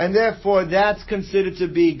face, and therefore that's considered to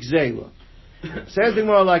be gzela. Says the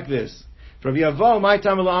more like this. Rabbi Avohu, my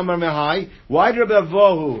time Amar Mehai. Why did Rabbi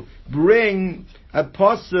Avohu bring a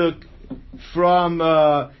pasuk from?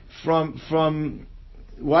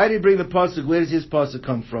 Why did he bring the pasuk? Where does his pasuk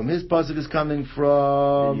come from? His pasuk is coming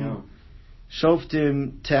from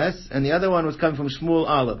Shoftim Tes, and the other one was coming from Shmuel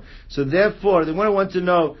Aleph. So therefore, they want to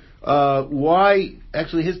know why.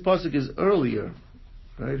 Actually, his pasuk is earlier,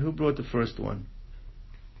 right? Who brought the first one?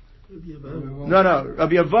 No,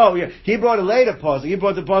 Rabbi Avohu. Yeah, he brought a later pasuk. He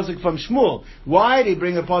brought the pasuk from Shmuel. Why did he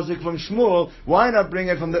bring a pasuk from Shmuel? Why not bring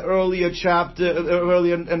it from the earlier chapter,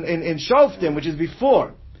 earlier in Shoftim, which is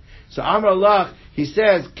before? So Amar Lach, he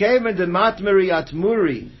says, Kemen de Matmeri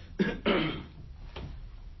Atmuri.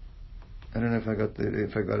 I don't know if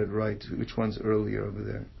I got it right. Which one's earlier over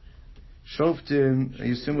there? Shoftim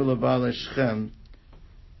Yusimu Labala Shchem.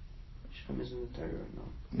 Shchem is in the Torah, no.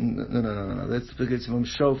 No. That's because it's from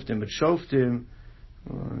Shoftim, but Shoftim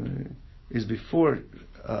is before.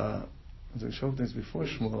 Shoftim is before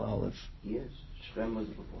Shmuel Aleph. Yes, Shchem was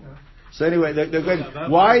before. Yeah. So anyway,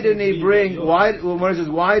 why didn't he bring? Why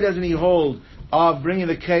doesn't he hold of bringing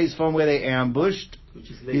the case from where they ambushed?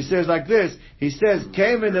 He says like this. He says,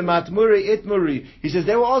 "Came in the Matmuri Itmuri." He says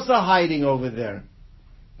they were also hiding over there.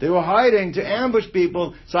 They were hiding to ambush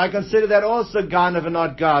people, so I consider that also Ganav and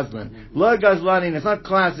not Gazlan. Lo Gazlanin, it's not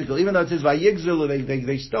classical, even though it says Vayigzulu,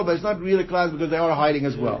 they stole, but it's not really classical because they are hiding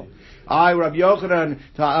as well. Rabbi Yochanan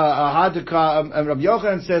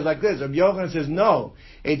says like this. Rabbi Yochanan says, no,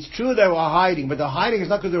 it's true they were hiding, but the hiding is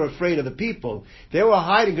not because they were afraid of the people. They were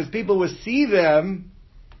hiding because people would see them.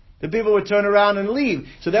 The people would turn around and leave.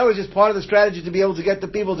 So that was just part of the strategy to be able to get the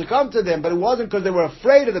people to come to them. But it wasn't because they were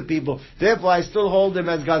afraid of the people. Therefore, I still hold them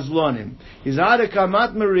as Gazlonim.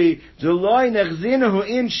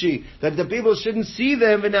 That the people shouldn't see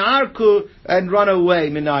them and run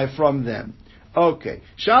away from them. Okay.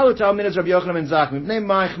 Why is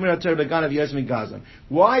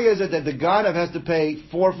it that the Ganav has to pay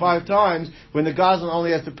 4 or 5 times when the Gazlan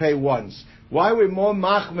only has to pay once? Why are we more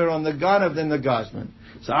machmir on the Ganav than the Gazlan?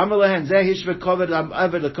 So Amalehen Zeh Hishve Kovet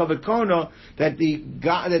Aved LeKovet Kono, that the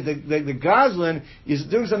Gazlan is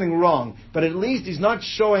doing something wrong, but at least he's not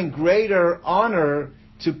showing greater honor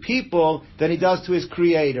to people than he does to his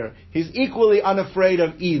creator. He's equally unafraid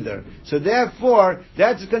of either. So therefore,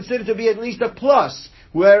 that's considered to be at least a plus.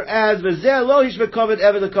 Whereas V'zeh Lo Hishve Kovet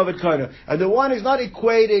Aved LeKovet Kono, and the one is not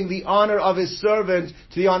equating the honor of his servant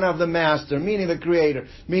to the honor of the master, meaning the creator.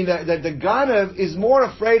 Meaning that the Ganav is more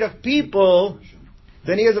afraid of people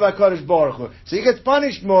than he is about Kodesh Baruch Hu. So he gets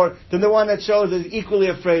punished more than the one that shows is equally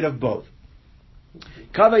afraid of both.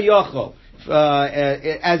 Kava Yochel,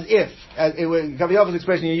 as if, Kava Yochel's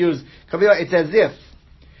expression you use, it's as if.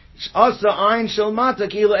 Asa ein shalmata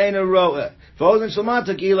kila eina ro'eh, v'ozen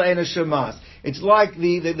shalmata kila eina shemas. It's like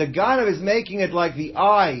the Ganav is making it like the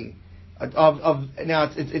eye of now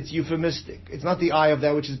it's euphemistic. It's not the eye of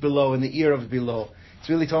that which is below and the ear of below. It's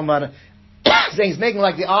really talking about saying he's making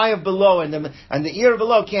like the eye of below and the ear of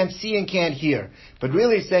below can't see and can't hear. But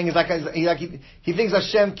really he's saying he thinks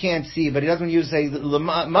Hashem can't see, but he doesn't use say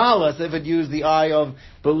malas if it use the eye of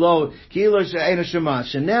below.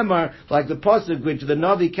 Shenemar, like the pasuk which the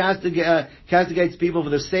Navi castigates people for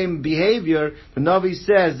the same behavior. The Navi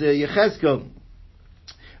says Yecheskel.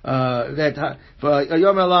 That for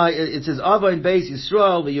Yom Allah, it says Ava in Beis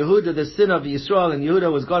Yisrael, the Yehuda, the sin of Yisrael, and Yehuda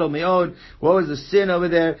was Gadol Me'od. What was the sin over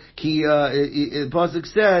there? Pasuk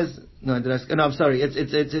says. I'm sorry. It's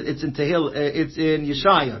in Tehil. It's in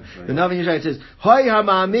Yeshaya. The Navi Yeshaya it says, "Hay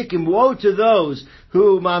ha'ma'amikim." Woe to those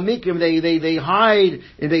who ma'amikim. They hide.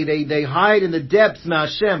 They hide in the depths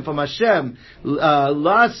from Hashem.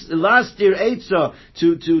 Lastir etza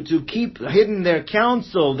to keep hidden their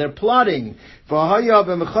counsel, their plotting. And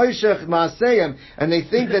they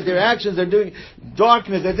think that their actions are doing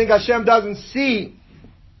darkness. They think Hashem doesn't see.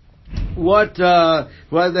 What the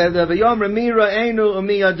Vayom Ramira Einu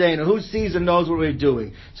Umiyadenu, who sees and knows what we're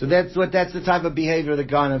doing. So that's the type of behavior the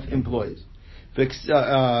Ganav employs.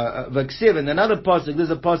 V'ksiv, and another pasuk, this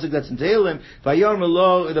is a pasuk that's in Tehillim. Vayom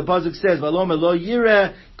Lo, the pasuk says, V'lo Lo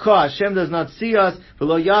Yireh Ka, Hashem does not see us.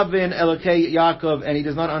 V'lo Yavin Elokei Yaakov, and he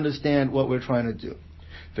does not understand what we're trying to do.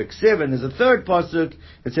 V'ksiv, and there's a third pasuk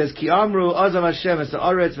that says, Ki Amru Azav Hashem Es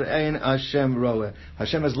Haaretz V'ein Hashem Roeh.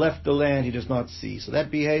 Hashem has left the land, he does not see. So that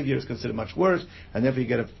behavior is considered much worse, and therefore you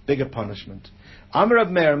get a bigger punishment. Amar Rab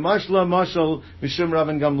Meir, Mashla Mashal Mishum Rav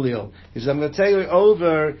and Gamliel. He says, I'm going to tell you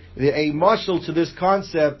over a mashal to this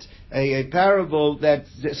concept, a parable that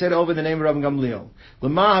said over the name of Rav and Gamliel.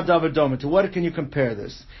 L'ma hadavar doma. To what can you compare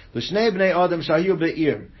this? L'shnei bnei adam shahiu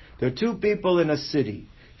be'ir. There are two people in a city.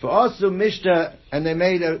 For also Mishta, and they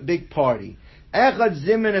made a big party. Echad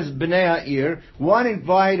zimen es bnei ha'ir. One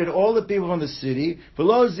invited all the people from the city.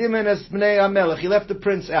 V'lo zimen es bnei ha'melech. He left the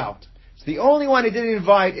prince out. So the only one he didn't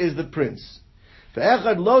invite is the prince.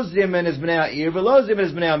 Ve'echad lo zimen es bnei ha'ir. V'lo zimen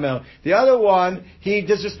es bnei ha'melech. The other one, he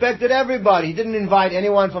disrespected everybody. He didn't invite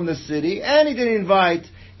anyone from the city, and he didn't invite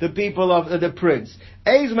the people of the prince.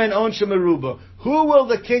 Eizmen on shemaruba. Who will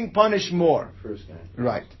the king punish more? First guy.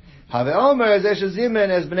 Right. The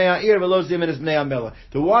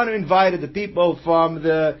one who invited the people from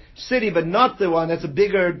the city, but not the one that's a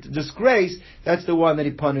bigger disgrace, that's the one that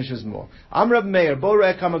he punishes more. Amrab Meir,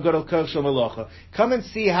 come and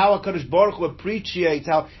see how HaKadosh Baruch Hu appreciates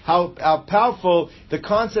how powerful the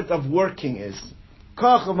concept of working is.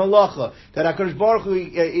 That HaKadosh Baruch Hu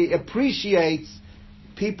appreciates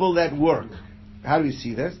people that work. How do we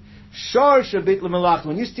see this?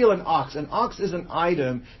 When you steal an ox is an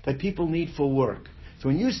item that people need for work. So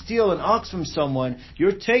when you steal an ox from someone,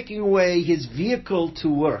 you're taking away his vehicle to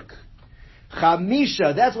work.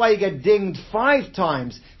 Chamisha, that's why you get dinged 5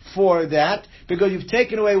 times for that, because you've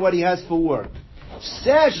taken away what he has for work.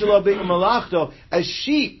 A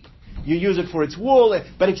sheep, you use it for its wool,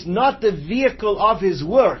 but it's not the vehicle of his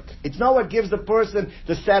work. It's not what gives the person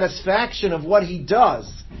the satisfaction of what he does.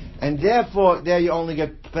 And therefore, there you only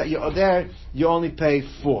pay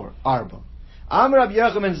 4 arba. Amrab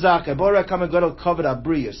Yechim and Zakeh, Bora come and go to covet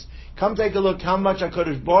abrius. Come take a look how much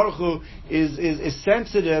HaKadosh Baruch Hu is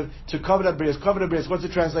sensitive to covet abrius. Covet abrius, what's the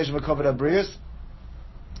translation of covet abrius?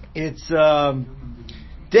 It's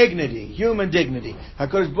dignity, human dignity.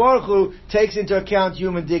 HaKadosh Baruch Hu takes into account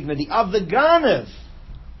human dignity of the Ganev.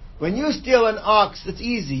 When you steal an ox, it's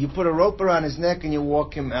easy. You put a rope around his neck and you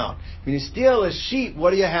walk him out. When you steal a sheep,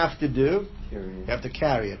 what do you have to do? You have to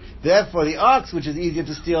carry it. Therefore, the ox, which is easier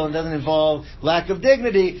to steal and doesn't involve lack of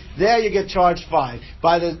dignity, there you get charged 5.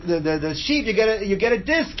 By the sheep, you get a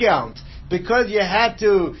discount. Because you had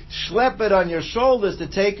to schlep it on your shoulders to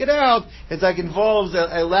take it out, it's like involves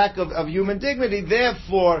a lack of human dignity,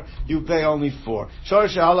 therefore you pay only 4. Shor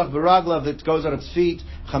shehalach b'raglav, that goes on its feet,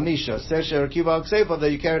 chamisha. Ser she'erkiva al kseifa, that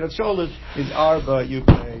you carry it on its shoulders, is arba, you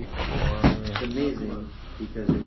pay 4. It's amazing, because